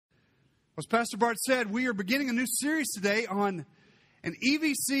As Pastor Bart said, we are beginning a new series today on an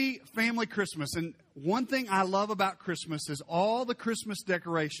EVC family Christmas. And one thing I love about Christmas is all the Christmas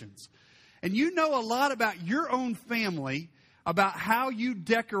decorations. And you know a lot about your own family, about how you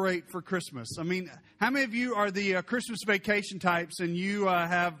decorate for Christmas. I mean, how many of you are the Christmas vacation types and you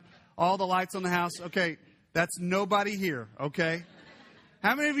have all the lights on the house? Okay, that's nobody here, okay?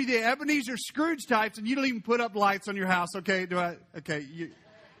 How many of you the Ebenezer Scrooge types and you don't even put up lights on your house? Okay,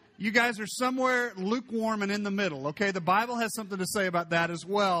 you guys are somewhere lukewarm and in the middle, okay? The Bible has something to say about that as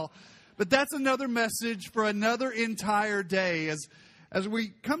well. But that's another message for another entire day. As we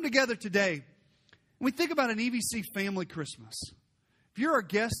come together today, we think about an EVC family Christmas. If you're our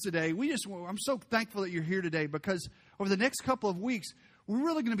guest today, I'm so thankful that you're here today because over the next couple of weeks, we're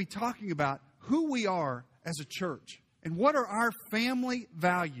really going to be talking about who we are as a church and what are our family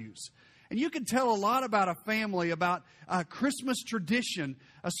values. And you can tell a lot about a family, about Christmas tradition,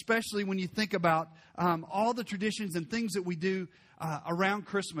 especially when you think about all the traditions and things that we do around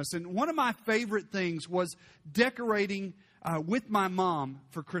Christmas. And one of my favorite things was decorating with my mom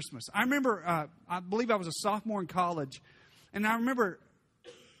for Christmas. I remember, I believe I was a sophomore in college, and I remember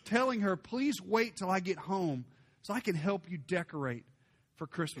telling her, please wait till I get home so I can help you decorate for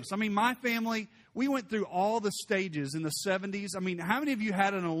Christmas. I mean, my family, we went through all the stages in the 70s. I mean, how many of you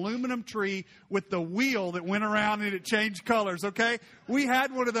had an aluminum tree with the wheel that went around and it changed colors, okay? We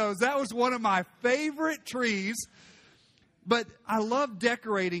had one of those. That was one of my favorite trees. But I love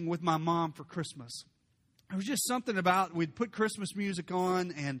decorating with my mom for Christmas. It was just something about, we'd put Christmas music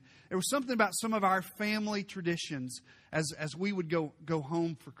on, and there was something about some of our family traditions as we would go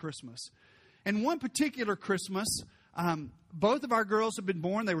home for Christmas. And one particular Christmas, both of our girls had been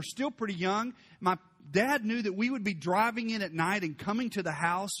born. They were still pretty young. My dad knew that we would be driving in at night and coming to the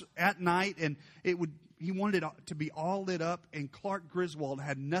house at night, and he wanted it to be all lit up, and Clark Griswold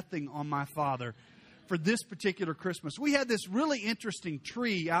had nothing on my father for this particular Christmas. We had this really interesting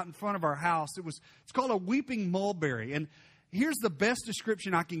tree out in front of our house. It's called a weeping mulberry, and here's the best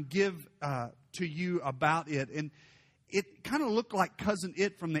description I can give to you about it. And it kind of looked like Cousin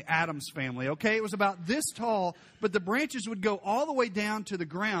It from the Addams Family, okay? It was about this tall, but the branches would go all the way down to the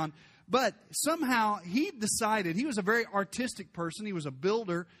ground. But somehow he decided, he was a very artistic person, he was a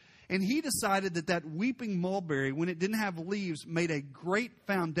builder, and he decided that weeping mulberry, when it didn't have leaves, made a great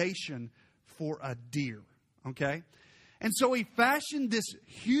foundation for a deer, okay? And so he fashioned this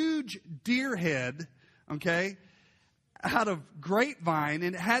huge deer head, okay, out of grapevine,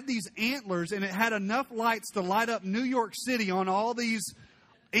 and it had these antlers, and it had enough lights to light up New York City on all these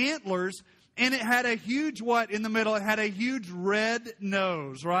antlers, and it had a huge what in the middle? It had a huge red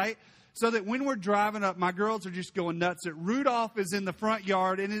nose, right? So that when we're driving up, my girls are just going nuts that Rudolph is in the front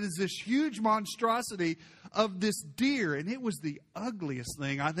yard, and it is this huge monstrosity of this deer, and it was the ugliest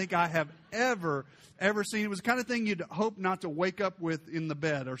thing I think I have ever seen. It was the kind of thing you'd hope not to wake up with in the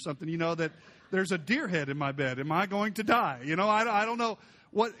bed or something, you know, that there's a deer head in my bed. Am I going to die? You know, I don't know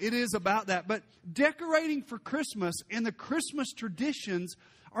what it is about that. But decorating for Christmas and the Christmas traditions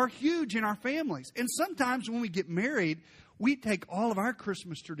are huge in our families. And sometimes when we get married, we take all of our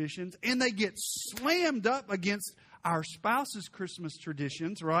Christmas traditions and they get slammed up against our spouse's Christmas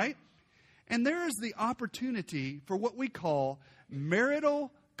traditions, right? And there is the opportunity for what we call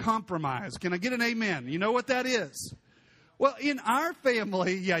marital compromise. Can I get an amen? You know what that is? Well, in our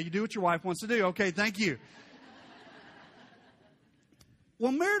family, yeah, you do what your wife wants to do. Okay, thank you.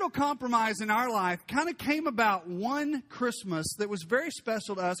 Well, marital compromise in our life kind of came about one Christmas that was very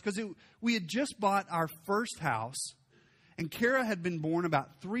special to us because we had just bought our first house, and Kara had been born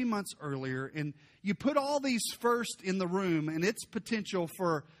about 3 months earlier. And you put all these first in the room, and its potential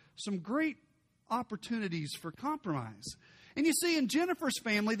for some great opportunities for compromise. And you see, in Jennifer's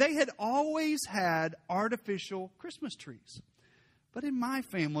family, they had always had artificial Christmas trees. But in my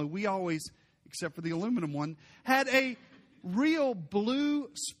family, we always, except for the aluminum one, had a real blue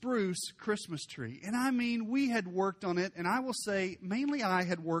spruce Christmas tree. And I mean, we had worked on it, and I will say, mainly I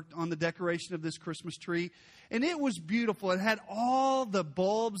had worked on the decoration of this Christmas tree. And it was beautiful. It had all the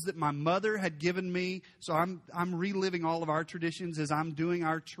bulbs that my mother had given me. So I'm reliving all of our traditions as I'm doing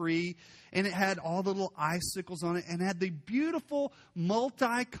our tree. And it had all the little icicles on it, and had the beautiful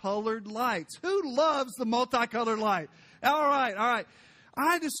multicolored lights. Who loves the multicolored light? All right.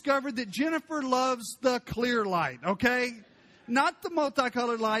 I discovered that Jennifer loves the clear light, okay? Not the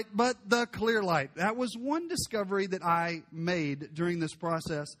multicolored light, but the clear light. That was one discovery that I made during this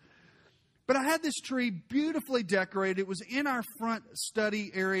process. But I had this tree beautifully decorated. It was in our front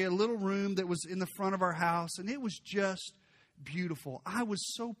study area, a little room that was in the front of our house, and it was just beautiful. I was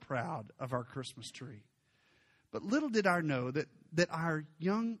so proud of our Christmas tree. But little did I know that our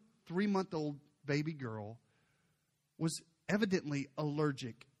young 3-month-old baby girl was evidently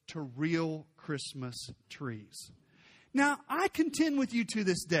allergic to real Christmas trees. Now, I contend with you to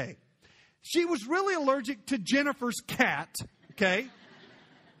this day. She was really allergic to Jennifer's cat, okay?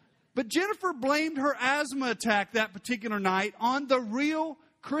 But Jennifer blamed her asthma attack that particular night on the real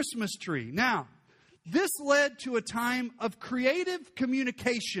Christmas tree. Now, this led to a time of creative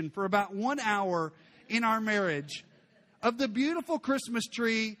communication for about 1 hour in our marriage of the beautiful Christmas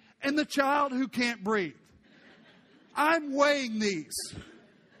tree and the child who can't breathe. I'm weighing these.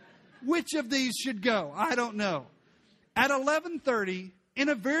 Which of these should go? I don't know. At 11:30, in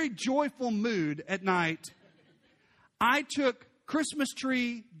a very joyful mood at night, I took Christmas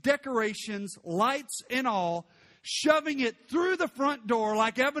tree, decorations, lights and all, shoving it through the front door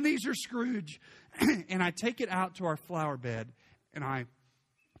like Ebenezer Scrooge. And I take it out to our flower bed and I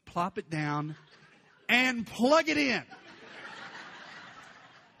plop it down and plug it in.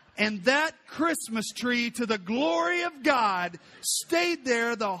 And that Christmas tree, to the glory of God, stayed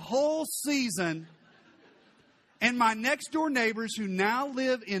there the whole season. And my next door neighbors who now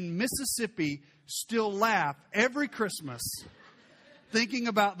live in Mississippi still laugh every Christmas thinking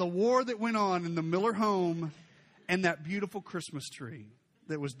about the war that went on in the Miller home and that beautiful Christmas tree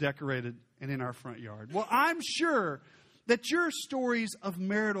that was decorated and in our front yard. Well, I'm sure that your stories of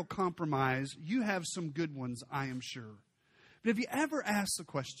marital compromise, you have some good ones, I am sure. But have you ever asked the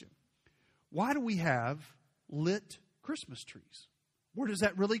question, why do we have lit Christmas trees? Where does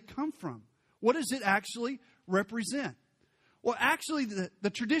that really come from? What does it actually represent? Well, actually, the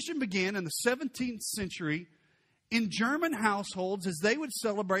tradition began in the 17th century in German households as they would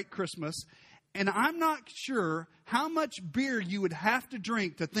celebrate Christmas. And I'm not sure how much beer you would have to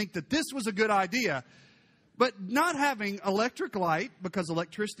drink to think that this was a good idea. But not having electric light, because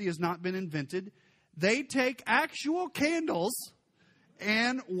electricity has not been invented, they take actual candles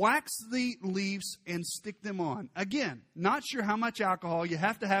and wax the leaves and stick them on. Again, not sure how much alcohol you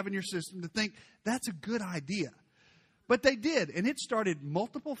have to have in your system to think that's a good idea. But they did, and it started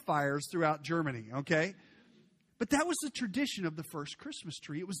multiple fires throughout Germany, okay? But that was the tradition of the first Christmas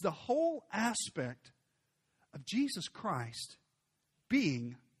tree. It was the whole aspect of Jesus Christ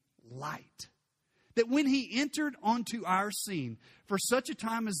being light. That when he entered onto our scene for such a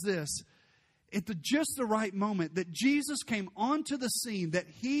time as this, at just the right moment, that Jesus came onto the scene, that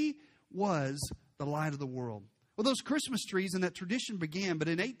he was the light of the world. Well, those Christmas trees and that tradition began, but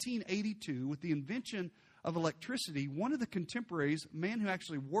in 1882, with the invention of electricity, one of the contemporaries, a man who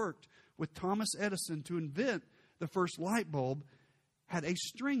actually worked with Thomas Edison to invent the first light bulb, had a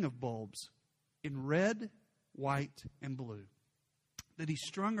string of bulbs in red, white, and blue that he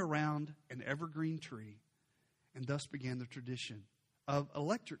strung around an evergreen tree, and thus began the tradition of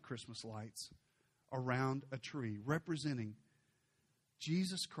electric Christmas lights around a tree, representing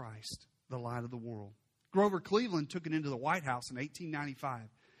Jesus Christ, the light of the world. Grover Cleveland took it into the White House in 1895,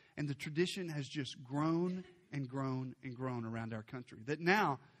 and the tradition has just grown and grown and grown around our country. That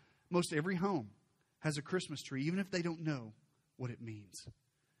now, most every home has a Christmas tree, even if they don't know what it means.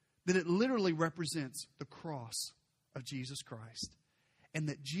 That it literally represents the cross of Jesus Christ. And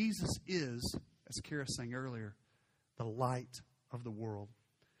that Jesus is, as Kara sang earlier, the light of the world.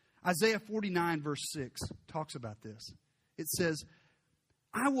 Isaiah 49 verse 6 talks about this. It says,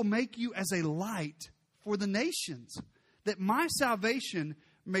 I will make you as a light for the nations, that my salvation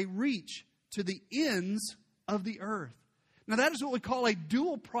may reach to the ends of the earth. Now that is what we call a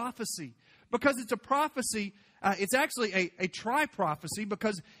dual prophecy, because it's a prophecy, it's actually a tri-prophecy,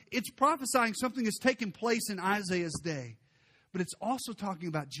 because it's prophesying something that's taken place in Isaiah's day. But it's also talking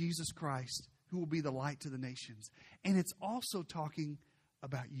about Jesus Christ, who will be the light to the nations. And it's also talking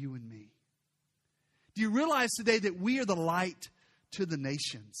about you and me. Do you realize today that we are the light to the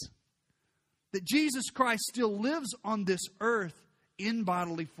nations? That Jesus Christ still lives on this earth in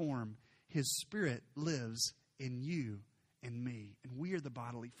bodily form. His Spirit lives in you and me. And we are the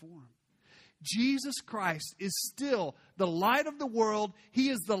bodily form. Jesus Christ is still the light of the world. He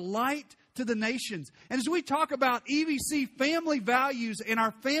is the light to the nations. And as we talk about EVC family values and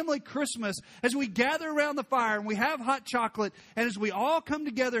our family Christmas, as we gather around the fire and we have hot chocolate, and as we all come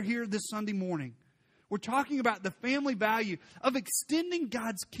together here this Sunday morning, we're talking about the family value of extending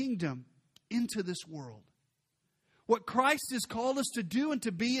God's kingdom into this world. What Christ has called us to do and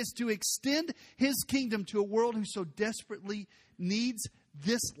to be is to extend His kingdom to a world who so desperately needs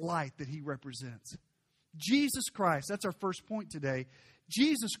this light that He represents. Jesus Christ, that's our first point today.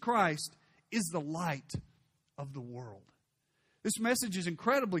 Jesus Christ is the light of the world. This message is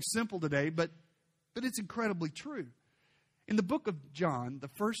incredibly simple today, but it's incredibly true. In the book of John,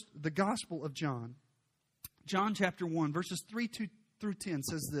 the Gospel of John, John chapter 1, verses 3 through 10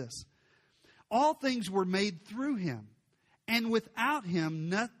 says this. All things were made through him, and without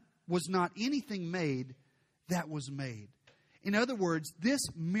him was not anything made that was made. In other words, this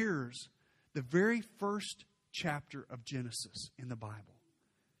mirrors the very first chapter of Genesis in the Bible.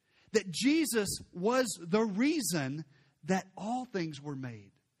 That Jesus was the reason that all things were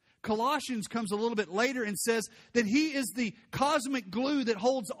made. Colossians comes a little bit later and says that He is the cosmic glue that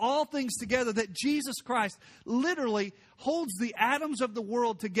holds all things together, that Jesus Christ literally holds the atoms of the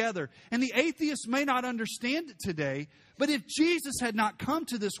world together. And the atheists may not understand it today, but if Jesus had not come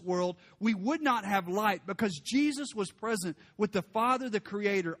to this world, we would not have light, because Jesus was present with the Father, the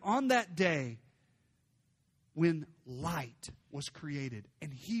Creator, on that day when light was created.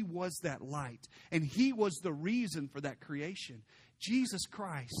 And He was that light. And He was the reason for that creation. Jesus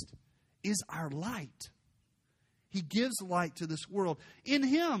Christ is our light. He gives light to this world. In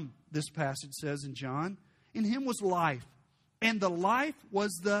Him, this passage says in John, in Him was life, and the life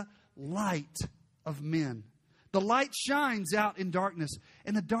was the light of men. The light shines out in darkness,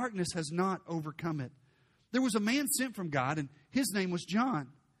 and the darkness has not overcome it. There was a man sent from God, and his name was John.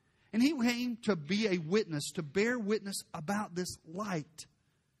 And he came to be a witness, to bear witness about this light,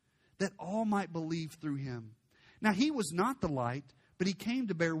 that all might believe through him. Now, he was not the light, but he came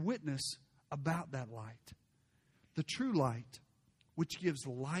to bear witness about that light. The true light, which gives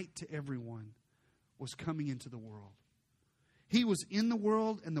light to everyone, was coming into the world. He was in the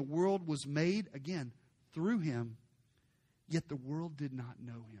world, and the world was made, again, through him, yet the world did not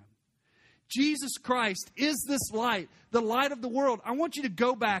know him. Jesus Christ is this light, the light of the world. I want you to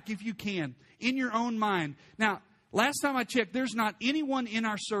go back, if you can, in your own mind. Now, last time I checked, there's not anyone in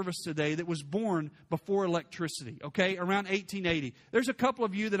our service today that was born before electricity, okay, around 1880. There's a couple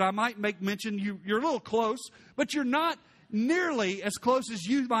of you that I might make mention. You're a little close, but you're not nearly as close as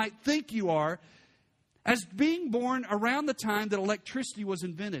you might think you are, as being born around the time that electricity was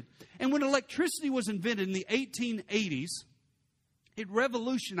invented. And when electricity was invented in the 1880s, it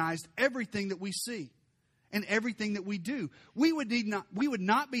revolutionized everything that we see and everything that we do. We would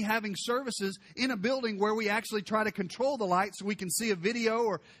not be having services in a building where we actually try to control the light so we can see a video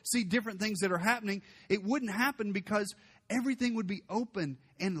or see different things that are happening. It wouldn't happen, because everything would be open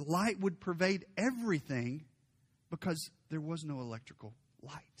and light would pervade everything, because there was no electrical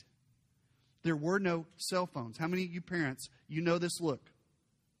light. There were no cell phones. How many of you parents, you know this look?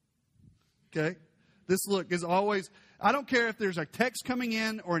 Okay? This look is always, I don't care if there's a text coming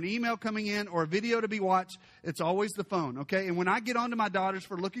in or an email coming in or a video to be watched, it's always the phone, okay? And when I get on to my daughters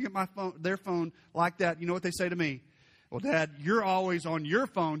for looking at their phone like that, you know what they say to me? Well, Dad, you're always on your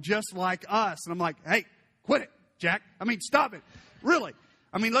phone just like us. And I'm like, hey, quit it, Jack. I mean, stop it. Really.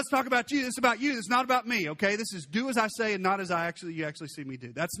 I mean, let's talk about you. This is about you. This is not about me, okay? This is do as I say and not as you actually see me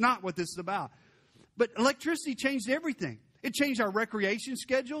do. That's not what this is about. But electricity changed everything. It changed our recreation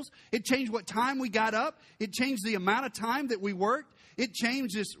schedules. It changed what time we got up. It changed the amount of time that we worked. It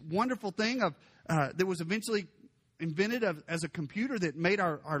changed this wonderful thing of that was eventually invented as a computer that made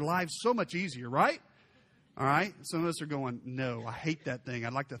our lives so much easier, right? All right? Some of us are going, no, I hate that thing.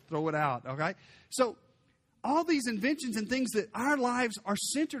 I'd like to throw it out, okay? So all these inventions and things that our lives are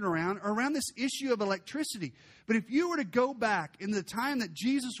centered around are around this issue of electricity. But if you were to go back in the time that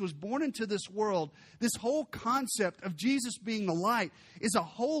Jesus was born into this world, this whole concept of Jesus being the light is a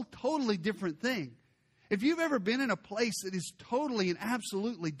whole totally different thing. If you've ever been in a place that is totally and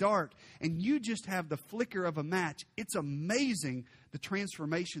absolutely dark and you just have the flicker of a match, it's amazing the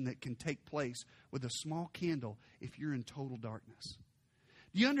transformation that can take place with a small candle if you're in total darkness.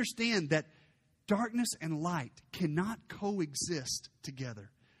 Do you understand that darkness and light cannot coexist together?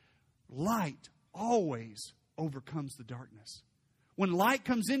 Light always overcomes the darkness. When light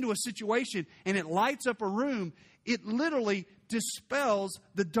comes into a situation and it lights up a room, it literally dispels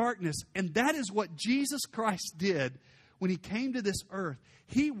the darkness. And that is what Jesus Christ did when He came to this earth.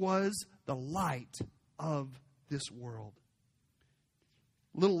 He was the light of this world.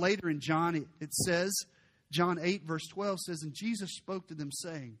 A little later in John, it says, John 8 verse 12 says, and Jesus spoke to them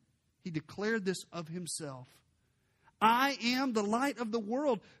saying, He declared this of Himself. I am the light of the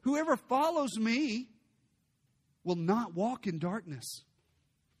world. Whoever follows me will not walk in darkness.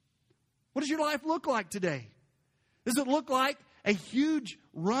 What does your life look like today? Does it look like a huge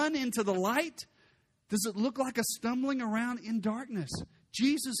run into the light? Does it look like a stumbling around in darkness?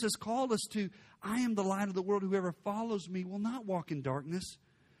 Jesus has called us to, I am the light of the world. Whoever follows me will not walk in darkness,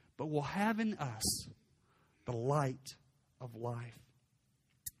 but will have in us the light of life.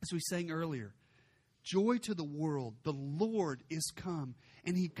 As we sang earlier, joy to the world. The Lord is come.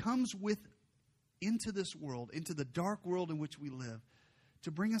 And He comes into this world, into the dark world in which we live, to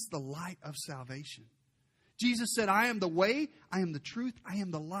bring us the light of salvation. Jesus said, I am the way, I am the truth, I am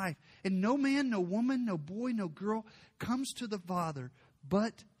the life. And no man, no woman, no boy, no girl comes to the Father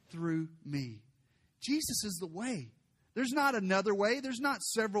but through me. Jesus is the way. There's not another way. There's not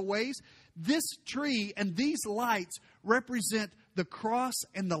several ways. This tree and these lights represent the cross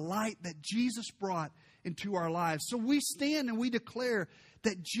and the light that Jesus brought into our lives. So we stand and we declare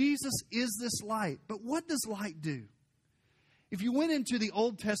that Jesus is this light. But what does light do? If you went into the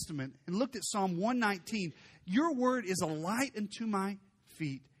Old Testament and looked at Psalm 119, your word is a light unto my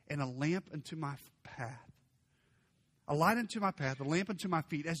feet and a lamp unto my path. A light unto my path, a lamp unto my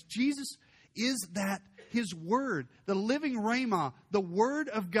feet. As Jesus is that, His word, the living Rhema, the word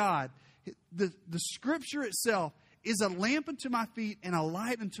of God, the Scripture itself is a lamp unto my feet and a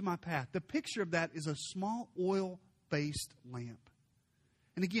light unto my path. The picture of that is a small oil-based lamp.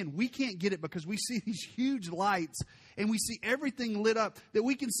 And again, we can't get it because we see these huge lights and we see everything lit up, that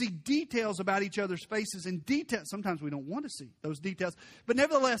we can see details about each other's faces and details. Sometimes we don't want to see those details. But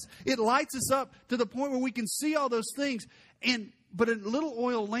nevertheless, it lights us up to the point where we can see all those things. But a little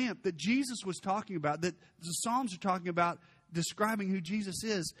oil lamp that Jesus was talking about, that the Psalms are talking about, describing who Jesus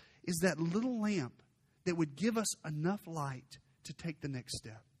is that little lamp that would give us enough light to take the next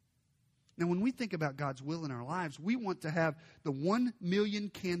step. Now, when we think about God's will in our lives, we want to have the 1 million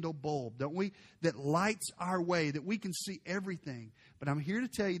candle bulb, don't we? That lights our way, that we can see everything. But I'm here to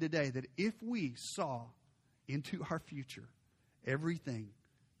tell you today that if we saw into our future everything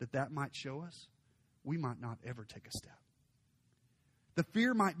that might show us, we might not ever take a step. The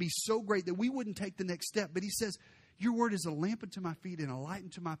fear might be so great that we wouldn't take the next step. But He says, your word is a lamp unto my feet and a light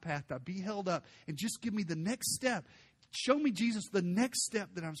unto my path. I'll be held up and just give me the next step. Show me, Jesus, the next step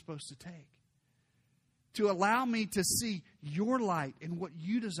that I'm supposed to take. To allow me to see your light and what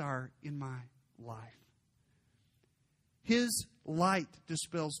you desire in my life. His light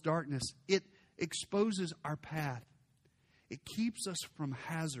dispels darkness. It exposes our path. It keeps us from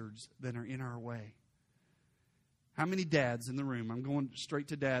hazards that are in our way. How many dads in the room? I'm going straight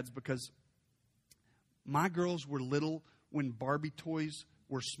to dads because my girls were little when Barbie toys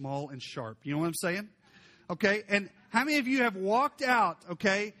were small and sharp. You know what I'm saying? Okay, and how many of you have walked out,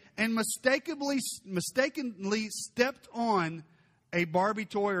 okay, and mistakenly stepped on a Barbie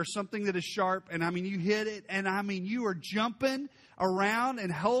toy or something that is sharp, and you hit it, and you are jumping around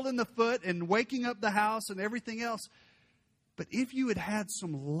and holding the foot and waking up the house and everything else. But if you had had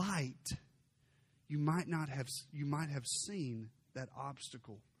some light, you might have seen that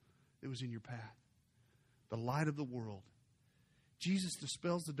obstacle that was in your path. The light of the world. Jesus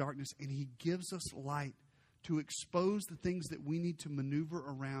dispels the darkness, and He gives us light to expose the things that we need to maneuver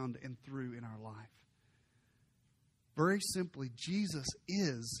around and through in our life. Very simply, Jesus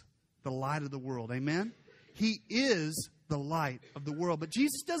is the light of the world. Amen? He is the light of the world. But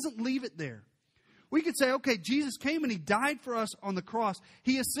Jesus doesn't leave it there. We could say, okay, Jesus came and He died for us on the cross.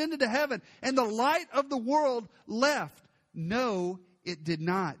 He ascended to heaven, and the light of the world left. No, it did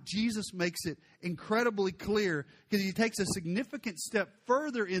not. Jesus makes it incredibly clear because He takes a significant step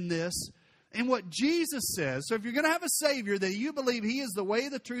further in this. And what Jesus says, so if you're going to have a Savior that you believe He is the way,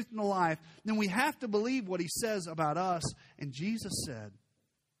 the truth, and the life, then we have to believe what He says about us. And Jesus said,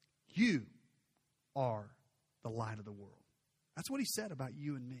 you are the light of the world. That's what He said about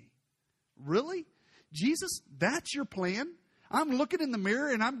you and me. Really? Jesus, that's your plan? I'm looking in the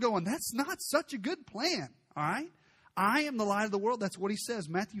mirror and I'm going, that's not such a good plan. All right? I am the light of the world. That's what He says.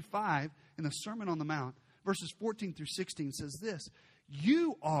 Matthew 5 in the Sermon on the Mount, verses 14 through 16 says this.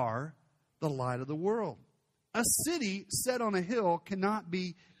 You are the light of the world. A city set on a hill cannot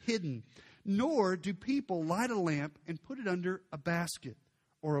be hidden, nor do people light a lamp and put it under a basket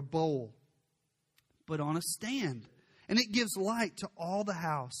or a bowl, but on a stand, and it gives light to all the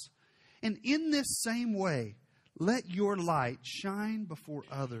house. And in this same way, let your light shine before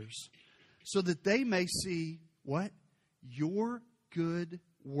others, so that they may see what? Your good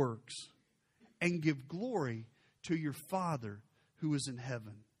works, and give glory to your Father who is in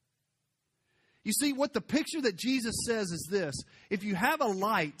heaven. You see, what the picture that Jesus says is this. If you have a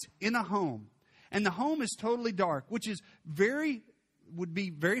light in a home, and the home is totally dark, which is would be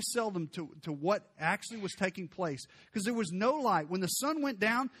very seldom to what actually was taking place, because there was no light. When the sun went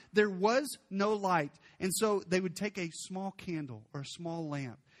down, there was no light. And so they would take a small candle or a small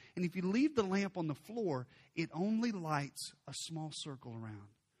lamp. And if you leave the lamp on the floor, it only lights a small circle around.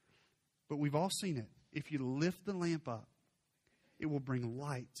 But we've all seen it. If you lift the lamp up, it will bring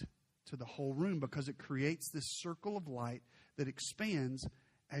light to the whole room, because it creates this circle of light that expands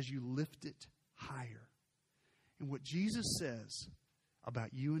as you lift it higher. And what Jesus says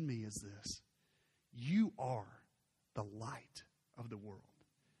about you and me is this. You are the light of the world.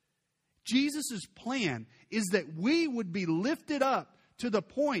 Jesus' plan is that we would be lifted up to the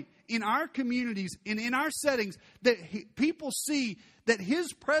point in our communities and in our settings that people see that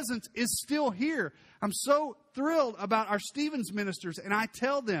His presence is still here. I'm so thrilled about our Stevens ministers, and I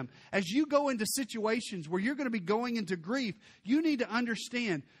tell them, as you go into situations where you're going to be going into grief, you need to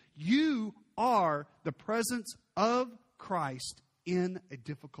understand you are the presence of Christ in a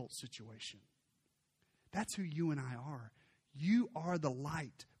difficult situation. That's who you and I are. You are the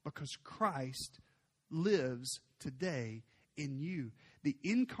light because Christ lives today in you. The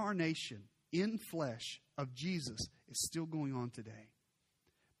incarnation in flesh of Jesus is still going on today.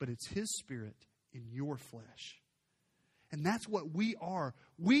 But it's His Spirit in your flesh. And that's what we are.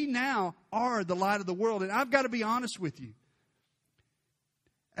 We now are the light of the world. And I've got to be honest with you.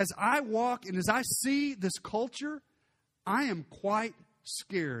 As I walk and as I see this culture, I am quite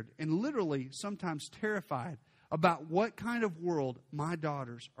scared and literally sometimes terrified about what kind of world my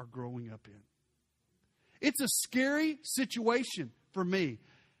daughters are growing up in. It's a scary situation for me.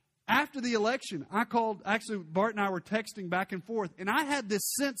 After the election, Bart and I were texting back and forth, and I had this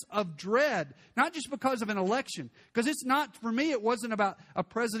sense of dread, not just because of an election, because for me, it wasn't about a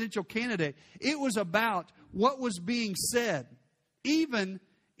presidential candidate. It was about what was being said, even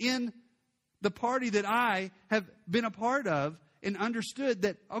in the party that I have been a part of and understood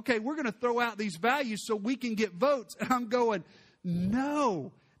that, okay, we're going to throw out these values so we can get votes. And I'm going,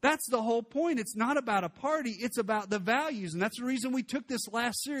 no. That's the whole point. It's not about a party. It's about the values. And that's the reason we took this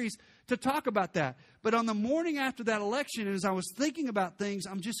last series to talk about that. But on the morning after that election, as I was thinking about things,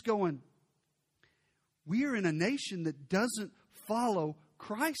 I'm just going, we are in a nation that doesn't follow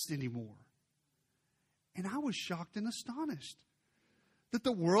Christ anymore. And I was shocked and astonished that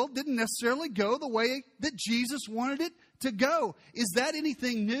the world didn't necessarily go the way that Jesus wanted it to go. Is that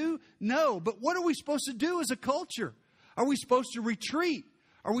anything new? No. But what are we supposed to do as a culture? Are we supposed to retreat?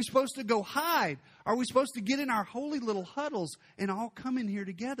 Are we supposed to go hide? Are we supposed to get in our holy little huddles and all come in here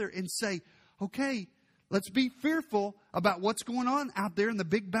together and say, okay, let's be fearful about what's going on out there in the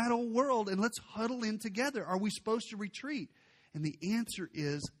big bad old world and let's huddle in together? Are we supposed to retreat? And the answer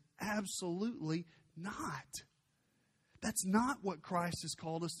is absolutely not. That's not what Christ has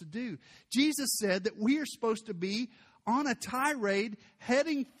called us to do. Jesus said that we are supposed to be on a tirade,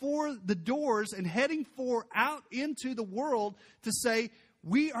 heading for the doors and heading for out into the world to say,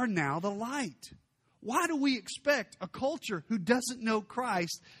 we are now the light. Why do we expect a culture who doesn't know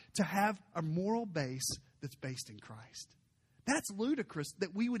Christ to have a moral base that's based in Christ? That's ludicrous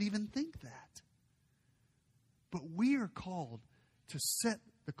that we would even think that. But we are called to set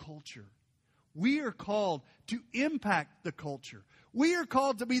the culture. We are called to impact the culture. We are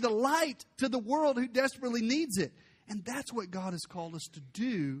called to be the light to the world who desperately needs it. And that's what God has called us to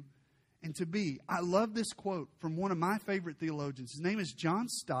do and to be. I love this quote from one of my favorite theologians. His name is John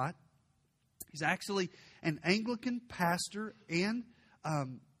Stott. He's actually an Anglican pastor and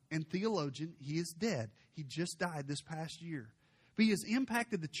theologian. He is dead. He just died this past year. But he has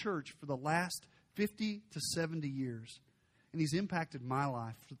impacted the church for the last 50 to 70 years. And he's impacted my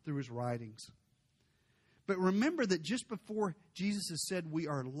life through his writings. But remember that just before Jesus has said we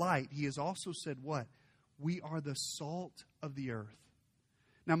are light, He has also said what? We are the salt of the earth.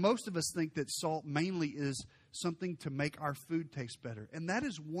 Now, most of us think that salt mainly is something to make our food taste better. And that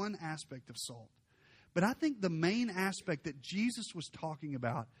is one aspect of salt. But I think the main aspect that Jesus was talking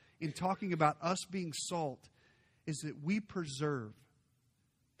about in talking about us being salt is that we preserve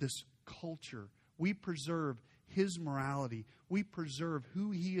this culture. We preserve His morality. We preserve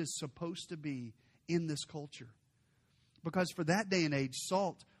who He is supposed to be in this culture. Because for that day and age,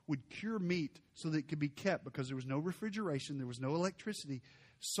 salt would cure meat so that it could be kept because there was no refrigeration, there was no electricity.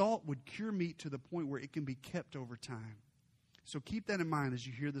 Salt would cure meat to the point where it can be kept over time. So keep that in mind as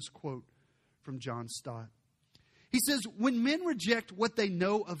you hear this quote from John Stott. He says, when men reject what they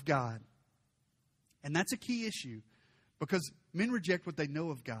know of God, and that's a key issue because men reject what they know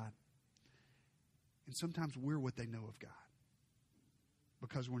of God. And sometimes we're what they know of God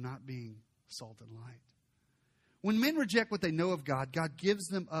because we're not being salt and light. When men reject what they know of God, God gives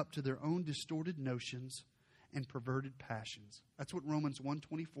them up to their own distorted notions and perverted passions. That's what Romans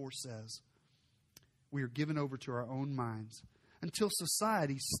 1:24 says. We are given over to our own minds until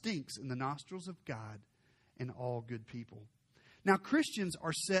society stinks in the nostrils of God and all good people. Now, Christians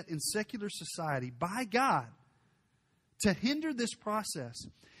are set in secular society by God to hinder this process.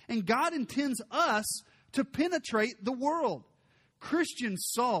 And God intends us to penetrate the world. Christian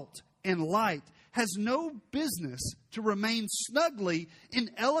salt and light has no business to remain snugly in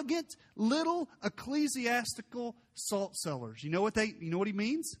elegant little ecclesiastical salt cellars. You know what he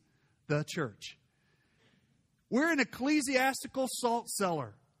means? The church. We're an ecclesiastical salt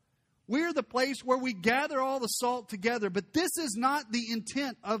cellar. We're the place where we gather all the salt together. But this is not the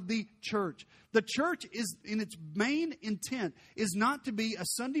intent of the church. The church is, in its main intent, is not to be a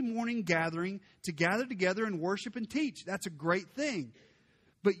Sunday morning gathering to gather together and worship and teach. That's a great thing.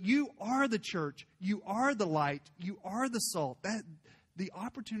 But you are the church. You are the light. You are the salt. The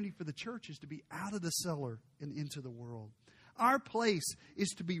opportunity for the church is to be out of the cellar and into the world. Our place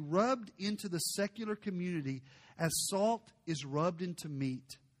is to be rubbed into the secular community as salt is rubbed into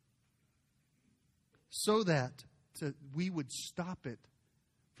meat, so that we would stop it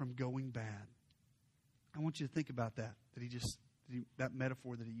from going bad. I want you to think about that that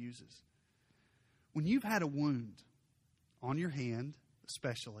metaphor that he uses. When you've had a wound on your hand,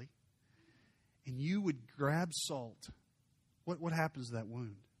 especially, and you would grab salt, what happens to that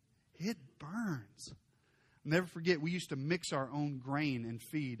wound? It burns. I'll never forget, we used to mix our own grain and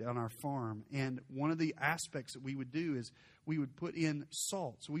feed on our farm. And one of the aspects that we would do is we would put in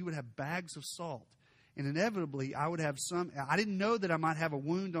salt. So we would have bags of salt. And inevitably, I would have some. I didn't know that I might have a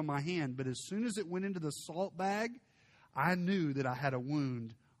wound on my hand, but as soon as it went into the salt bag, I knew that I had a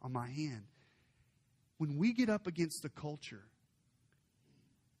wound on my hand. When we get up against the culture,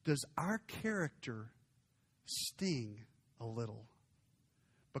 does our character sting a little?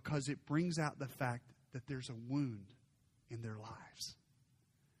 Because it brings out the fact that there's a wound in their lives.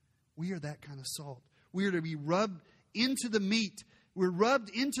 We are that kind of salt. We are to be rubbed into the meat. We're rubbed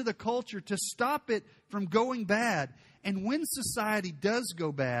into the culture to stop it from going bad. And when society does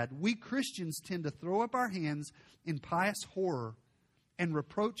go bad, we Christians tend to throw up our hands in pious horror and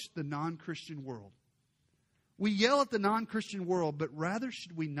reproach the non-Christian world. We yell at the non-Christian world, but rather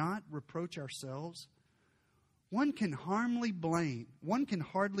should we not reproach ourselves? One can hardly blame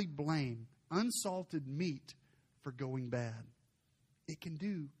unsalted meat for going bad. It can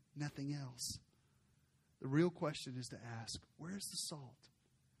do nothing else. The real question is to ask, where's the salt?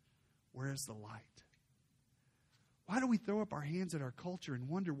 Where is the light? Why do we throw up our hands at our culture and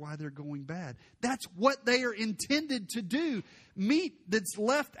wonder why they're going bad? That's what they are intended to do. Meat that's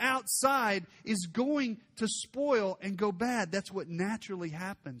left outside is going to spoil and go bad. That's what naturally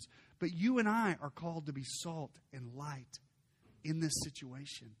happens. But you and I are called to be salt and light in this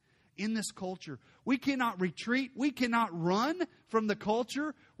situation, in this culture. We cannot retreat. We cannot run from the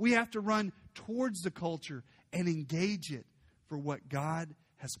culture. We have to run towards the culture and engage it for what God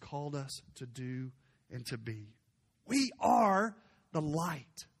has called us to do and to be. We are the light.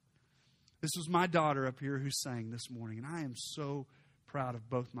 This was my daughter up here who sang this morning, and I am so proud of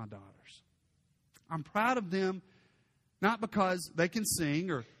both my daughters. I'm proud of them not because they can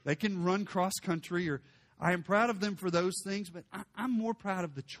sing or they can run cross country, or I am proud of them for those things, but I'm more proud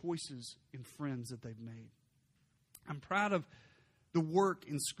of the choices and friends that they've made. I'm proud of the work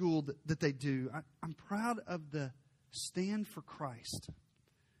in school that they do. I'm proud of the stand for Christ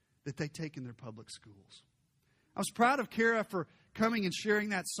that they take in their public schools. I was proud of Kara for coming and sharing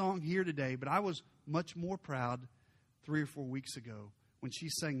that song here today, but I was much more proud 3 or 4 weeks ago when she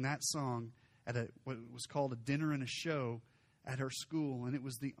sang that song at what was called a dinner and a show at her school, and it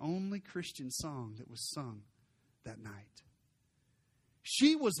was the only Christian song that was sung that night.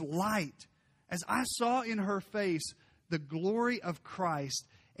 She was light as I saw in her face the glory of Christ,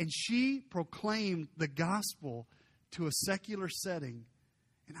 and she proclaimed the gospel to a secular setting,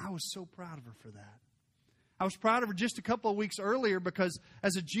 and I was so proud of her for that. I was proud of her just a couple of weeks earlier because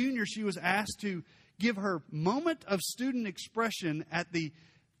as a junior, she was asked to give her moment of student expression at the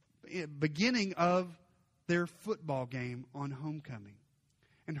beginning of their football game on homecoming.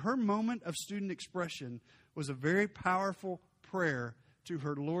 And her moment of student expression was a very powerful prayer to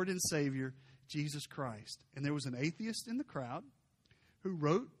her Lord and Savior, Jesus Christ. And there was an atheist in the crowd who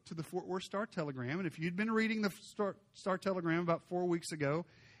wrote to the Fort Worth Star-Telegram. And if you'd been reading the Star-Telegram about 4 weeks ago,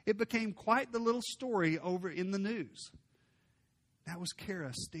 it became quite the little story over in the news. That was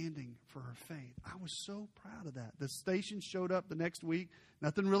Kara standing for her faith. I was so proud of that. The station showed up the next week.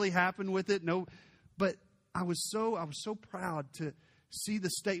 Nothing really happened with it. No, but I was so proud to see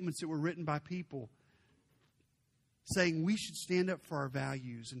the statements that were written by people saying we should stand up for our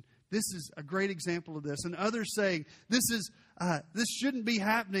values, and this is a great example of this. And others saying this shouldn't be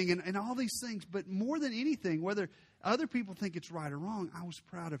happening, and all these things. But more than anything, whether other people think it's right or wrong, I was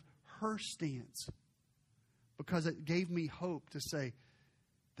proud of her stance because it gave me hope to say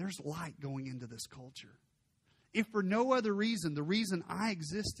there's light going into this culture. If for no other reason, the reason I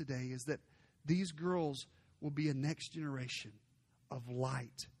exist today is that these girls will be a next generation of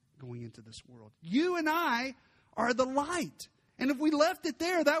light going into this world. You and I are the light. And if we left it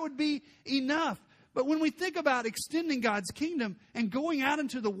there, that would be enough. But when we think about extending God's kingdom and going out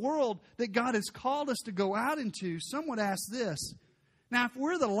into the world that God has called us to go out into, some would ask this: Now, if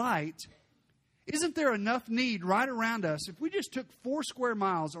we're the light, isn't there enough need right around us? If we just took 4 square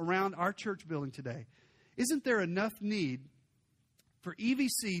miles around our church building today, isn't there enough need for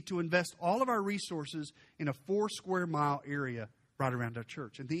EVC to invest all of our resources in a 4 square mile area right around our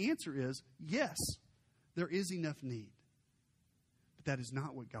church? And the answer is yes, there is enough need. But that is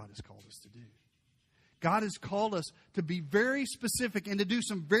not what God has called us to do. God has called us to be very specific and to do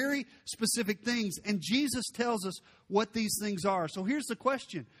some very specific things. And Jesus tells us what these things are. So here's the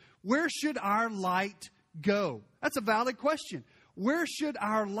question. Where should our light go? That's a valid question. Where should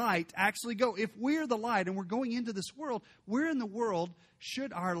our light actually go? If we're the light and we're going into this world, where in the world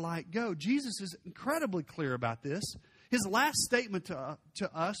should our light go? Jesus is incredibly clear about this. His last statement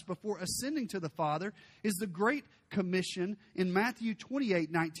to us before ascending to the Father is the Great Commission in Matthew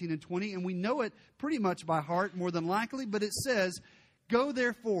 28:19 and 20. And we know it pretty much by heart, more than likely. But it says, go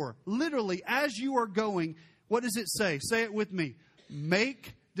therefore. Literally, as you are going, what does it say? Say it with me.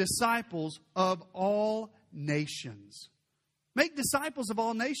 Make disciples of all nations. Make disciples of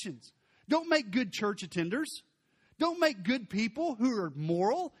all nations. Don't make good church attenders. Don't make good people who are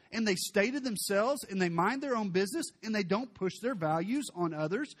moral and they stay to themselves and they mind their own business and they don't push their values on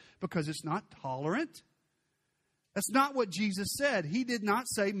others because it's not tolerant. That's not what Jesus said. He did not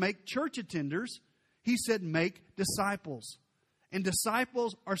say make church attenders. He said make disciples. And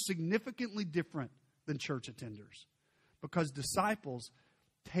disciples are significantly different than church attenders because disciples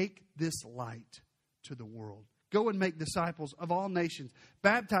take this light to the world. Go and make disciples of all nations,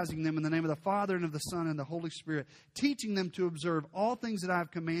 baptizing them in the name of the Father and of the Son and the Holy Spirit, teaching them to observe all things that I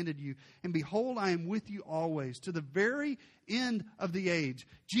have commanded you. And behold, I am with you always to the very end of the age.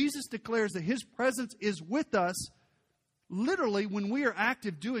 Jesus declares that His presence is with us literally when we are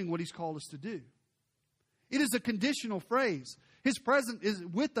active doing what He's called us to do. It is a conditional phrase. His presence is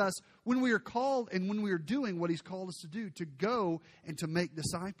with us when we are called and when we are doing what He's called us to do, to go and to make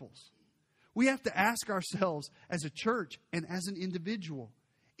disciples. We have to ask ourselves as a church and as an individual,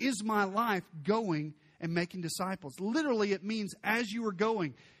 is my life going and making disciples? Literally, it means as you are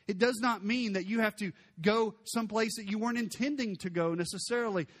going. It does not mean that you have to go someplace that you weren't intending to go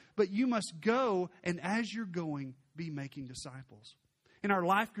necessarily, but you must go and as you're going, be making disciples. In our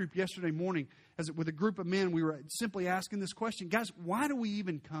life group yesterday morning, with a group of men, we were simply asking this question, guys, why do we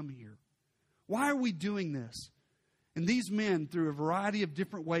even come here? Why are we doing this? And these men, through a variety of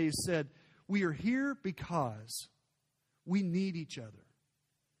different ways, said, we are here because we need each other.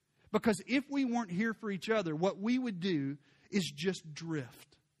 Because if we weren't here for each other, what we would do is just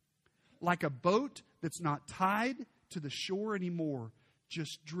drift. Like a boat that's not tied to the shore anymore,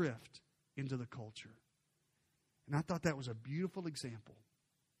 just drift into the culture. And I thought that was a beautiful example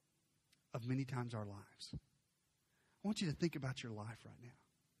of many times our lives. I want you to think about your life right now.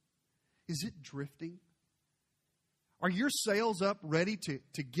 Is it drifting? Are your sails up ready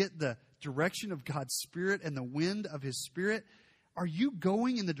to get the direction of God's Spirit and the wind of His Spirit? Are you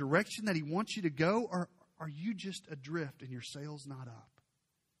going in the direction that He wants you to go? Or are you just adrift and your sail's not up?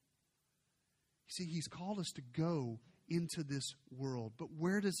 You see, He's called us to go into this world. But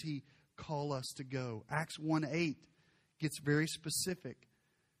where does He call us to go? Acts 1:8 gets very specific.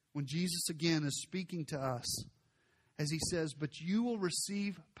 When Jesus again is speaking to us, as He says, but you will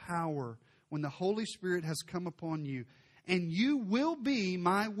receive power when the Holy Spirit has come upon you, and you will be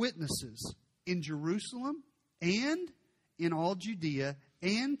my witnesses in Jerusalem and in all Judea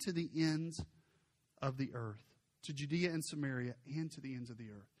and to the ends of the earth. To Judea and Samaria and to the ends of the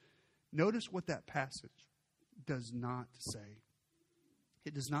earth. Notice what that passage does not say.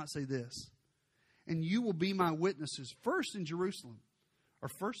 It does not say this. And you will be my witnesses first in Jerusalem or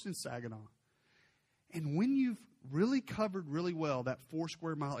first in Saginaw. And when you've really covered really well that 4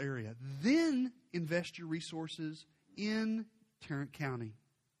 square mile area, then invest your resources in Tarrant County.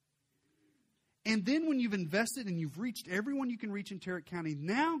 And then when you've invested and you've reached everyone you can reach in Tarrant County,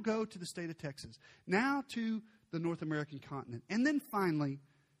 now go to the state of Texas. Now to the North American continent. And then finally,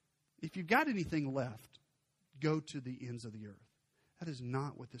 if you've got anything left, go to the ends of the earth. That is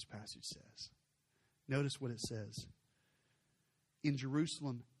not what this passage says. Notice what it says. In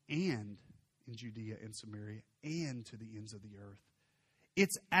Jerusalem and in Judea and Samaria and to the ends of the earth.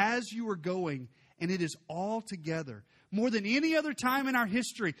 It's as you are going, and it is all together. More than any other time in our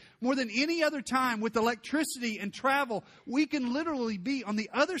history, more than any other time with electricity and travel, we can literally be on the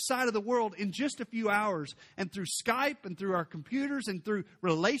other side of the world in just a few hours. And through Skype and through our computers and through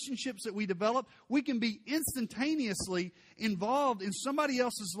relationships that we develop, we can be instantaneously involved in somebody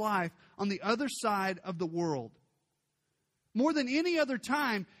else's life on the other side of the world. More than any other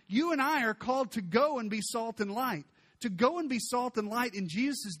time, you and I are called to go and be salt and light. To go and be salt and light in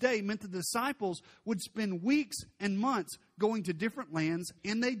Jesus' day meant that the disciples would spend weeks and months going to different lands,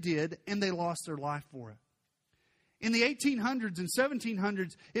 and they did, and they lost their life for it. In the 1800s and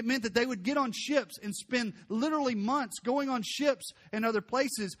 1700s, it meant that they would get on ships and spend literally months going on ships and other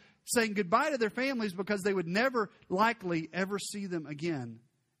places saying goodbye to their families because they would never likely ever see them again.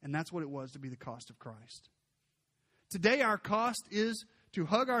 And that's what it was to be the cost of Christ. Today, our cost is to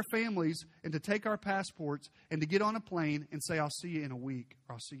hug our families and to take our passports and to get on a plane and say, I'll see you in a week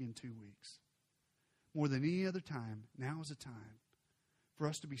or I'll see you in 2 weeks. More than any other time, now is a time for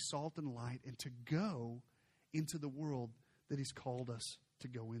us to be salt and light and to go into the world that He's called us to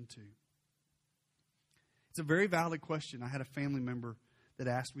go into. It's a very valid question. I had a family member that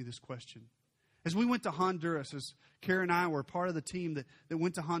asked me this question. As we went to Honduras, as Kara and I were part of the team that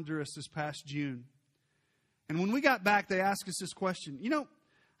went to Honduras this past June, and when we got back, they asked us this question.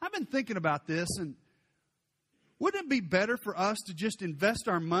 I've been thinking about this, and wouldn't it be better for us to just invest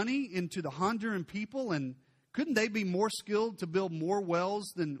our money into the Honduran people? And couldn't they be more skilled to build more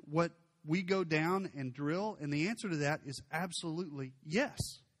wells than what we go down and drill? And the answer to that is absolutely yes.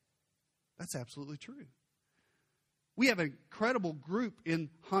 That's absolutely true. We have an incredible group in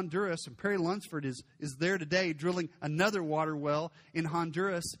Honduras, and Perry Lunsford is there today drilling another water well in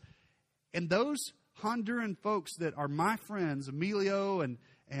Honduras. And those Honduran folks that are my friends, Emilio and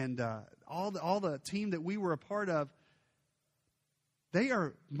all the team that we were a part of, they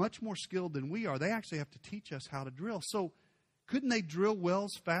are much more skilled than we are. They actually have to teach us how to drill. So couldn't they drill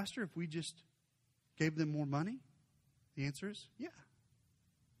wells faster if we just gave them more money? The answer is yeah.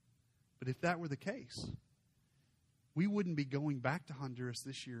 But if that were the case, we wouldn't be going back to Honduras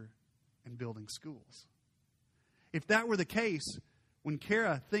this year and building schools. If that were the case, when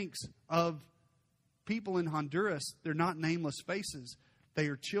Kara thinks of people in Honduras, they're not nameless faces. They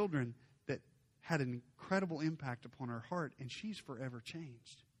are children that had an incredible impact upon her heart, and she's forever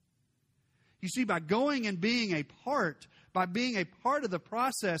changed. You see, by going and being a part, by being a part of the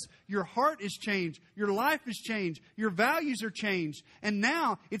process, your heart is changed, your life is changed, your values are changed. And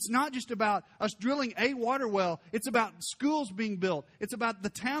now it's not just about us drilling a water well, it's about schools being built. It's about the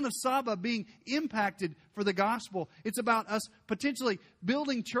town of Saba being impacted for the gospel. It's about us potentially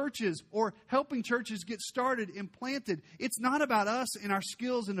building churches or helping churches get started and planted. It's not about us and our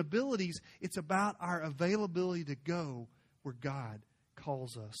skills and abilities. It's about our availability to go where God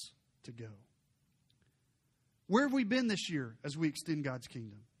calls us to go. Where have we been this year as we extend God's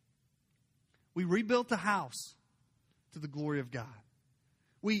kingdom? We rebuilt a house to the glory of God.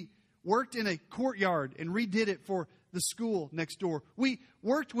 We worked in a courtyard and redid it for the school next door. We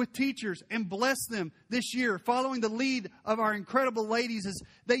worked with teachers and blessed them this year, following the lead of our incredible ladies as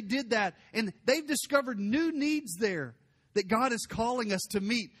they did that. And they've discovered new needs there that God is calling us to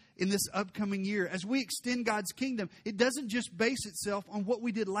meet in this upcoming year. As we extend God's kingdom, it doesn't just base itself on what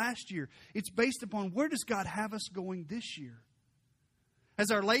we did last year. It's based upon where does God have us going this year.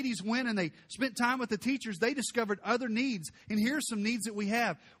 As our ladies went and they spent time with the teachers, they discovered other needs. And here are some needs that we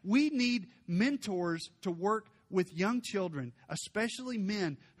have. We need mentors to work with young children, especially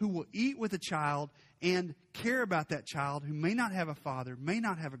men who will eat with a child and care about that child who may not have a father, may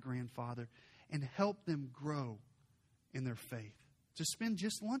not have a grandfather, and help them grow in their faith. To spend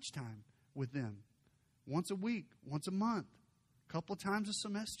just lunchtime with them once a week, once a month, a couple of times a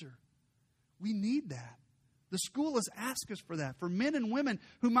semester. We need that. The school has asked us for that, for men and women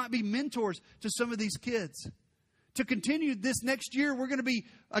who might be mentors to some of these kids. To continue this next year, we're going to be,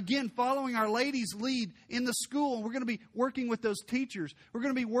 again, following our ladies' lead in the school. And we're going to be working with those teachers. We're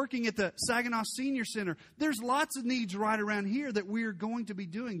going to be working at the Saginaw Senior Center. There's lots of needs right around here that we're going to be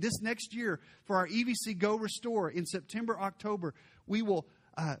doing. This next year, for our EVC Go Restore in September, October, we will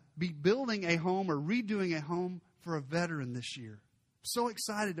be building a home or redoing a home for a veteran this year. So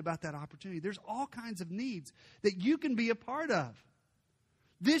excited about that opportunity. There's all kinds of needs that you can be a part of.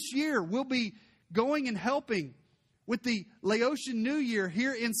 This year, we'll be going and helping with the Laotian New Year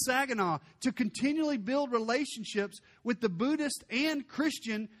here in Saginaw to continually build relationships with the Buddhist and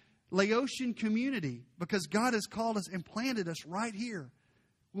Christian Laotian community, because God has called us and planted us right here.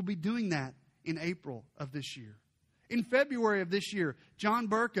 We'll be doing that in April of this year. In February of this year, John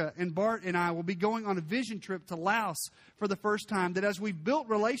Burka and Bart and I will be going on a vision trip to Laos for the first time. That as we've built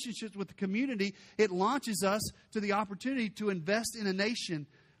relationships with the community, it launches us to the opportunity to invest in a nation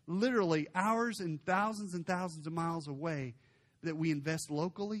literally hours and thousands of miles away, that we invest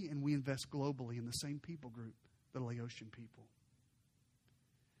locally and we invest globally in the same people group, the Laotian people.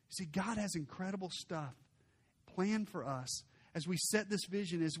 See, God has incredible stuff planned for us as we set this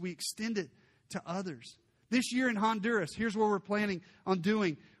vision, as we extend it to others. This year in Honduras, here's what we're planning on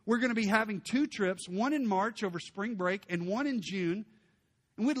doing. We're going to be having 2 trips, one in March over spring break and one in June.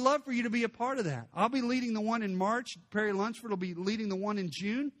 And we'd love for you to be a part of that. I'll be leading the one in March. Perry Lunsford will be leading the one in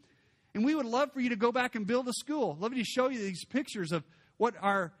June. And we would love for you to go back and build a school. Love to show you these pictures of what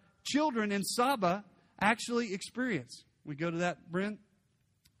our children in Saba actually experience. We go to that, Brent?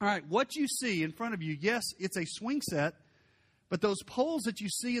 All right, what you see in front of you, yes, it's a swing set, but those poles that you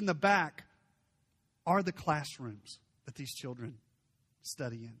see in the back are the classrooms that these children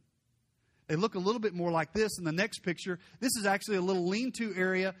study in. They look a little bit more like this in the next picture. This is actually a little lean-to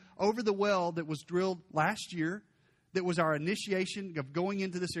area over the well that was drilled last year. That was our initiation of going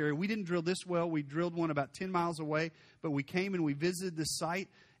into this area. We didn't drill this well. We drilled one about 10 miles away. But we came and we visited this site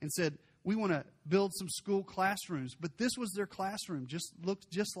and said, we want to build some school classrooms. But this was their classroom. Just looked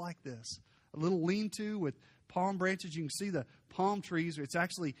just like this. A little lean-to with palm branches. You can see the palm trees. It's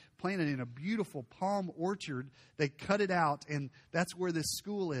actually planted in a beautiful palm orchard. They cut it out, and that's where this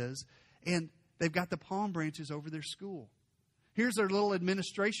school is. And they've got the palm branches over their school. Here's their little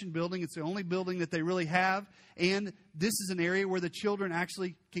administration building. It's the only building that they really have. And this is an area where the children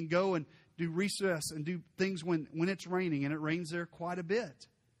actually can go and do recess and do things when it's raining. And it rains there quite a bit.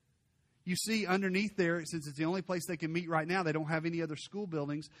 You see underneath there, since it's the only place they can meet right now, they don't have any other school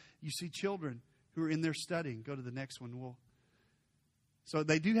buildings. You see children who are in there studying. Go to the next one. So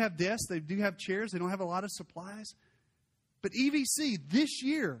they do have desks. They do have chairs. They don't have a lot of supplies. But EVC this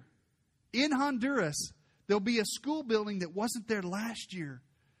year in Honduras, there'll be a school building that wasn't there last year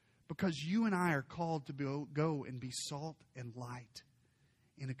because you and I are called to go and be salt and light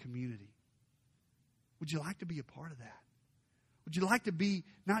in a community. Would you like to be a part of that? Would you like to be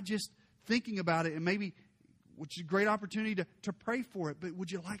not just thinking about it and maybe, which is a great opportunity to pray for it, but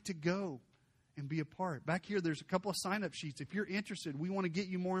would you like to go and be a part? Back here, there's a couple of sign-up sheets. If you're interested, we want to get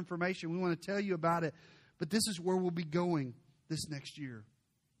you more information. We want to tell you about it. But this is where we'll be going this next year.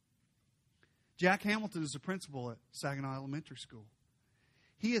 Jack Hamilton is the principal at Saginaw Elementary School.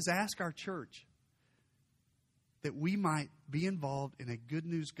 He has asked our church that we might be involved in a Good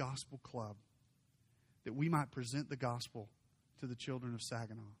News Gospel Club, that we might present the gospel to the children of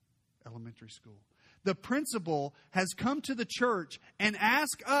Saginaw Elementary School. The principal has come to the church and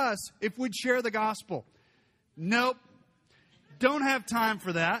asked us if we'd share the gospel. Nope, don't have time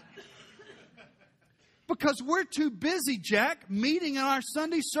for that. Because we're too busy, Jack, meeting in our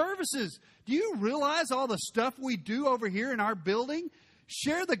Sunday services. Do you realize all the stuff we do over here in our building?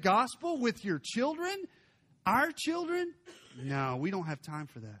 Share the gospel with your children? Our children? No, we don't have time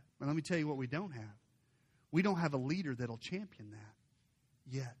for that. But let me tell you what we don't have. We don't have a leader that'll champion that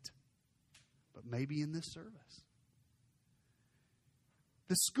yet. But maybe in this service.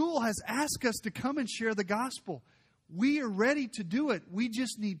 The school has asked us to come and share the gospel. We are ready to do it. We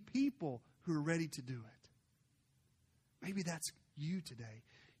just need people who are ready to do it. Maybe that's you today.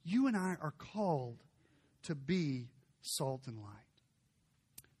 You and I are called to be salt and light.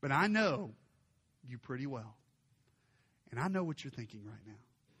 But I know you pretty well. And I know what you're thinking right now.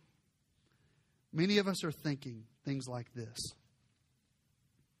 Many of us are thinking things like this.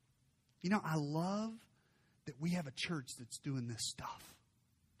 You know, I love that we have a church that's doing this stuff.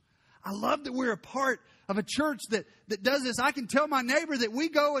 I love that we're a part of a church that does this. I can tell my neighbor that we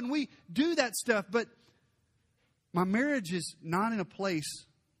go and we do that stuff, but my marriage is not in a place.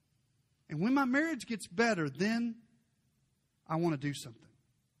 And when my marriage gets better, then I want to do something.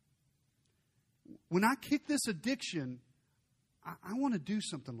 When I kick this addiction, I want to do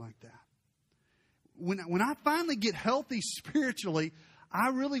something like that. When I finally get healthy spiritually, I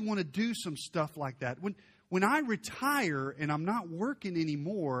really want to do some stuff like that. When I retire and I'm not working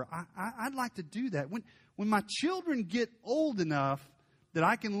anymore, I'd like to do that. When my children get old enough that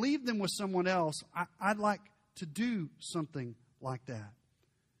I can leave them with someone else, I'd like to do something like that.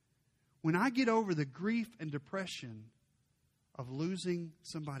 When I get over the grief and depression of losing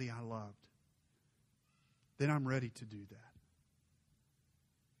somebody I loved, then I'm ready to do that.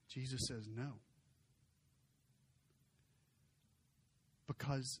 Jesus says no.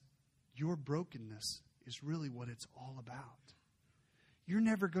 Because your brokenness is really what it's all about. You're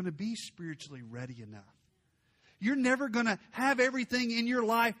never going to be spiritually ready enough. You're never going to have everything in your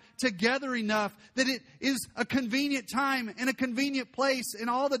life together enough that it is a convenient time and a convenient place and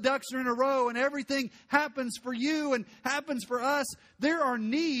all the ducks are in a row and everything happens for you and happens for us. There are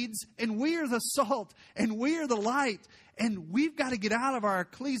needs and we are the salt and we are the light. And we've got to get out of our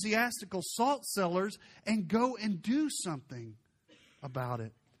ecclesiastical salt cellars and go and do something about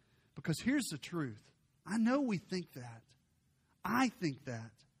it. Because here's the truth. I know we think that. I think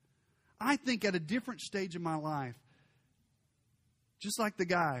that. I think at a different stage of my life, just like the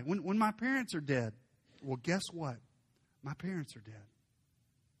guy, when my parents are dead, Well, guess what? My parents are dead.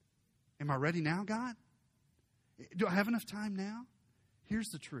 Am I ready now, God? Do I have enough time now? Here's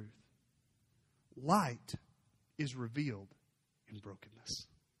the truth. Light is revealed in brokenness.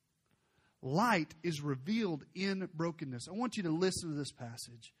 Light is revealed in brokenness. I want you to listen to this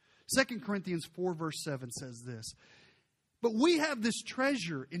passage. 2 Corinthians 4 verse 7 says this. But we have this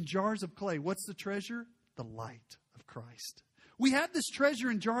treasure in jars of clay. What's the treasure? The light of Christ. We have this treasure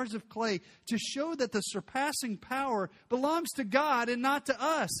in jars of clay to show that the surpassing power belongs to God and not to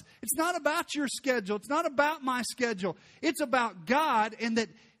us. It's not about your schedule. It's not about my schedule. It's about God, and that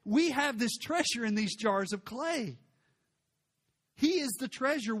we have this treasure in these jars of clay. He is the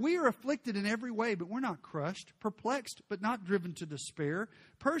treasure. We are afflicted in every way, but we're not crushed, perplexed, but not driven to despair,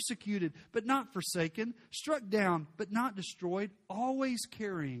 persecuted, but not forsaken, struck down, but not destroyed, always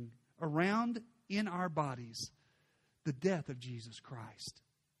carrying around in our bodies the death of Jesus Christ.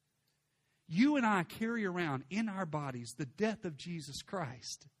 You and I carry around in our bodies the death of Jesus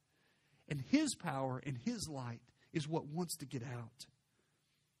Christ. And His power and His light is what wants to get out.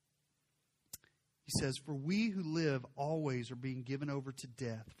 He says, for we who live always are being given over to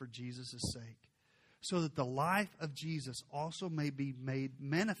death for Jesus' sake, so that the life of Jesus also may be made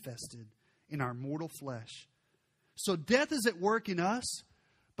manifested in our mortal flesh. So death is at work in us,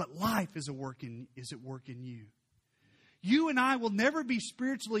 but life is at work in you. You and I will never be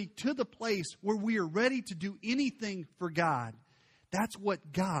spiritually to the place where we are ready to do anything for God. That's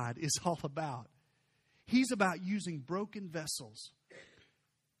what God is all about. He's about using broken vessels,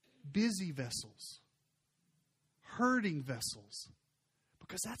 busy vessels, hurting vessels,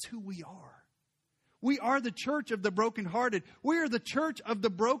 because that's who we are. We are the church of the brokenhearted. We are the church of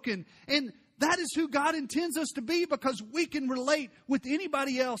the broken. And that is who God intends us to be, because we can relate with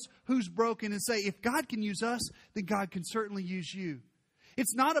anybody else who's broken and say, if God can use us, then God can certainly use you.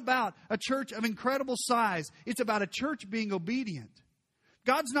 It's not about a church of incredible size. It's about a church being obedient.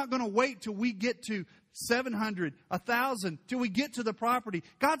 God's not going to wait till we get to 700, 1,000, till we get to the property.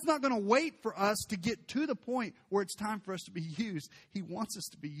 God's not going to wait for us to get to the point where it's time for us to be used. He wants us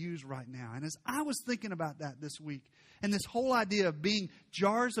to be used right now. And as I was thinking about that this week, and this whole idea of being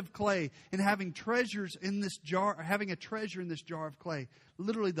jars of clay and having treasures in this jar, or having a treasure in this jar of clay,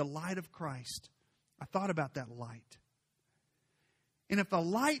 literally the light of Christ, I thought about that light. And if a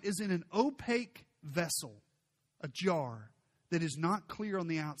light is in an opaque vessel, a jar that is not clear on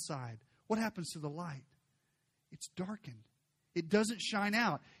the outside, what happens to the light? It's darkened. It doesn't shine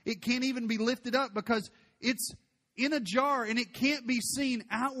out. It can't even be lifted up because it's in a jar and it can't be seen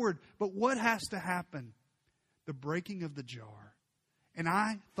outward. But what has to happen? The breaking of the jar. And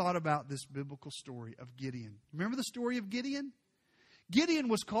I thought about this biblical story of Gideon. Remember the story of Gideon? Gideon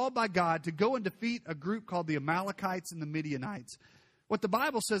was called by God to go and defeat a group called the Amalekites and the Midianites. What the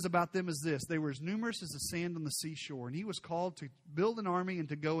Bible says about them is this: they were as numerous as the sand on the seashore, and he was called to build an army and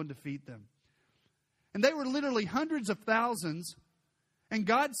to go and defeat them. And they were literally hundreds of thousands, and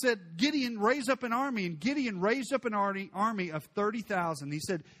God said, Gideon, raise up an army. And Gideon raised up an army of 30,000. He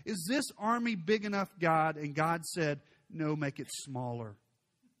said, is this army big enough, God? And God said, no, make it smaller.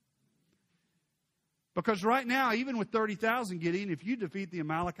 Because right now, even with 30,000, Gideon, if you defeat the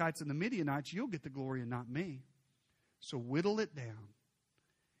Amalekites and the Midianites, you'll get the glory and not me. So whittle it down.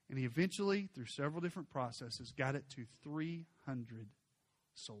 And he eventually, through several different processes, got it to 300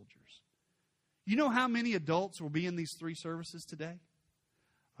 soldiers. You know how many adults will be in these 3 services today?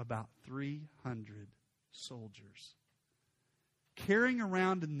 About 300 soldiers. Carrying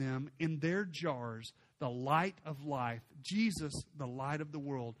around in them, in their jars, the light of life. Jesus, the light of the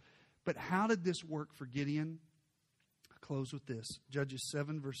world. But how did this work for Gideon? I'll close with this. Judges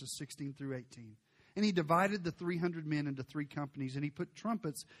 7, verses 16 through 18. And he divided the 300 men into 3 companies, and he put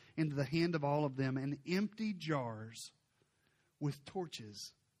trumpets into the hand of all of them, and empty jars with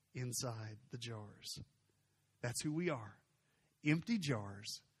torches inside the jars. That's who we are. Empty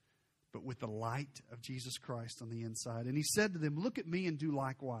jars, but with the light of Jesus Christ on the inside. And he said to them, look at me and do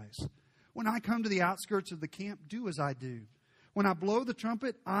likewise. When I come to the outskirts of the camp, do as I do. When I blow the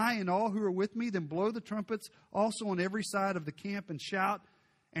trumpet, I and all who are with me, then blow the trumpets also on every side of the camp and shout,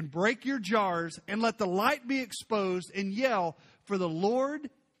 and break your jars, and let the light be exposed, and yell for the Lord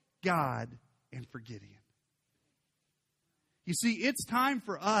God and for Gideon. You see, it's time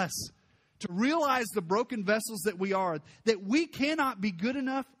for us to realize the broken vessels that we are, that we cannot be good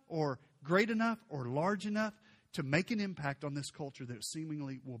enough or great enough or large enough to make an impact on this culture that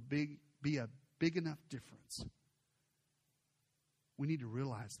seemingly will be a big enough difference. We need to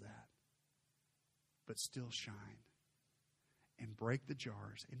realize that, but still shine. And break the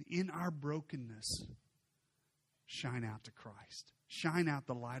jars. And in our brokenness, shine out to Christ. Shine out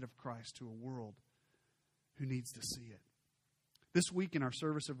the light of Christ to a world who needs to see it. This week in our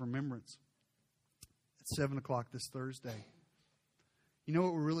service of remembrance, at 7 o'clock this Thursday, you know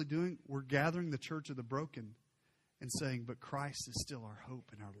what we're really doing? We're gathering the church of the broken and saying, but Christ is still our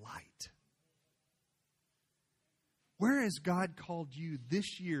hope and our light. Where has God called you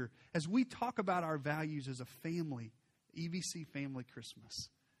this year as we talk about our values as a family, EVC Family Christmas?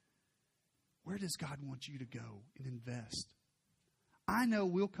 Where does God want you to go and invest? I know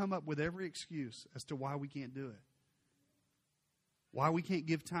we'll come up with every excuse as to why we can't do it. Why we can't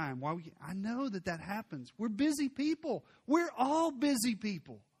give time. I know that happens. We're busy people. We're all busy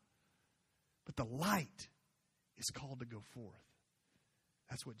people. But the light is called to go forth.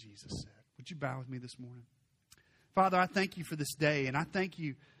 That's what Jesus said. Would you bow with me this morning? Father, I thank you for this day, and I thank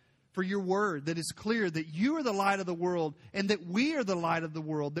you for your word that is clear that you are the light of the world and that we are the light of the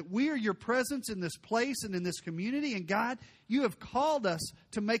world, that we are your presence in this place and in this community. And God, you have called us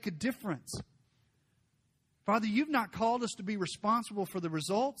to make a difference. Father, you've not called us to be responsible for the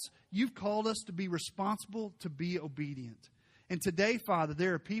results. You've called us to be responsible to be obedient. And today, Father,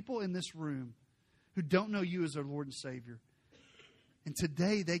 there are people in this room who don't know you as their Lord and Savior. And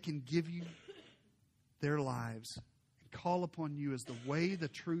today they can give you their lives and call upon you as the way, the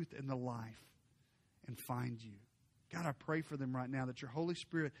truth, and the life and find you. God, I pray for them right now that your Holy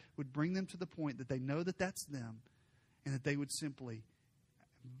Spirit would bring them to the point that they know that that's them and that they would simply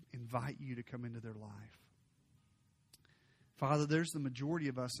invite you to come into their life. Father, there's the majority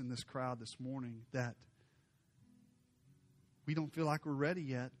of us in this crowd this morning that we don't feel like we're ready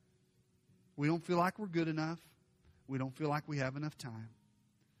yet. We don't feel like we're good enough. We don't feel like we have enough time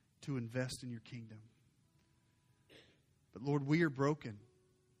to invest in your kingdom. But Lord, we are broken.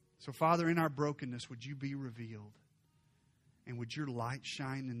 So Father, in our brokenness, would you be revealed? And would your light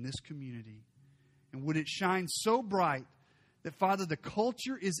shine in this community? And would it shine so bright that, Father, the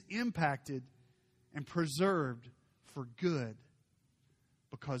culture is impacted and preserved for good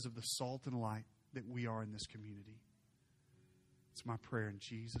because of the salt and light that we are in this community. It's my prayer in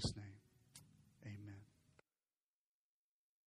Jesus' name.